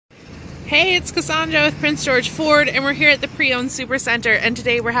Hey, it's Cassandra with Prince George Ford, and we're here at the Pre-Owned Super Center, and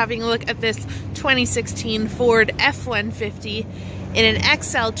today we're having a look at this 2016 Ford F-150 in an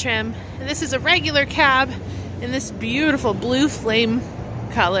XL trim. And this is a regular cab in this beautiful blue flame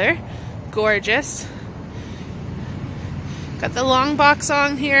color. Gorgeous. Got the long box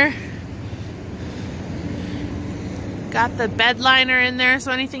on here. Got the bed liner in there,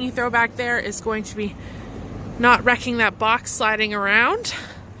 so anything you throw back there is going to be not wrecking that box sliding around.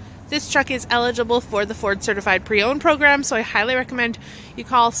 This truck is eligible for the Ford Certified Pre-Owned program, so I highly recommend you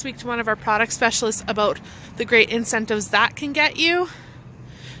speak to one of our product specialists about the great incentives that can get you.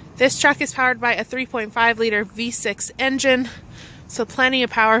 This truck is powered by a 3.5 liter V6 engine, so plenty of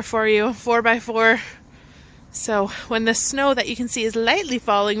power for you, 4x4. So when the snow that you can see is lightly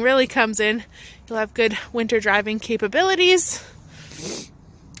falling really comes in, you'll have good winter driving capabilities.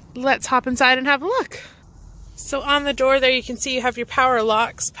 Let's hop inside and have a look. So on the door there you can see you have your power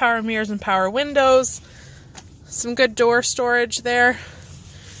locks, power mirrors, and power windows. Some good door storage there.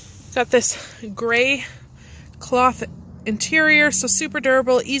 Got this gray cloth interior, so super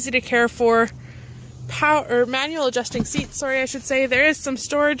durable, easy to care for. Manual adjusting seats, sorry I should say. There is some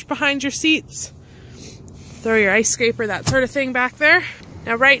storage behind your seats. Throw your ice scraper, that sort of thing back there.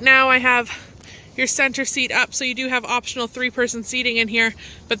 Now right now I have your center seat up, so you do have optional 3-person seating in here,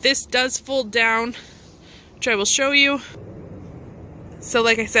 but this does fold down, which I will show you. So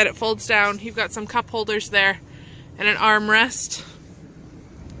like I said, it folds down. You've got some cup holders there and an armrest.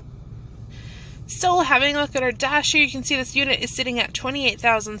 So having a look at our dash here, you can see this unit is sitting at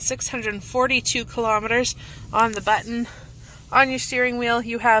 28,642 kilometers on the button. On your steering wheel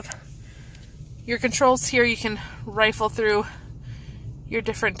you have your controls here. You can rifle through your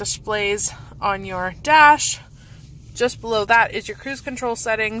different displays on your dash. Just below that is your cruise control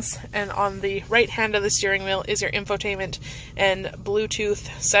settings, and on the right hand of the steering wheel is your infotainment and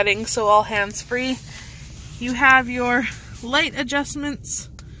Bluetooth settings, so all hands-free. You have your light adjustments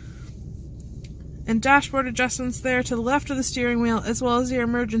and dashboard adjustments there to the left of the steering wheel, as well as your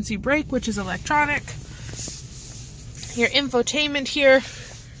emergency brake, which is electronic. Your infotainment here.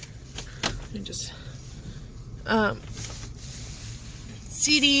 Let me just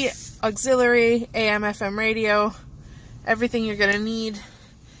CD, auxiliary, AM, FM radio. Everything you're going to need.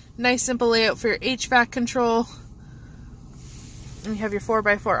 Nice simple layout for your HVAC control. And you have your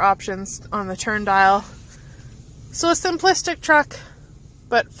 4x4 options on the turn dial. So a simplistic truck,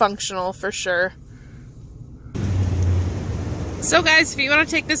 but functional for sure. So guys, if you want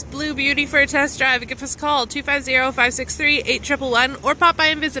to take this blue beauty for a test drive, give us a call, 250-563-8111, or pop by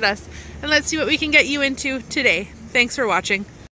and visit us, and let's see what we can get you into today. Thanks for watching.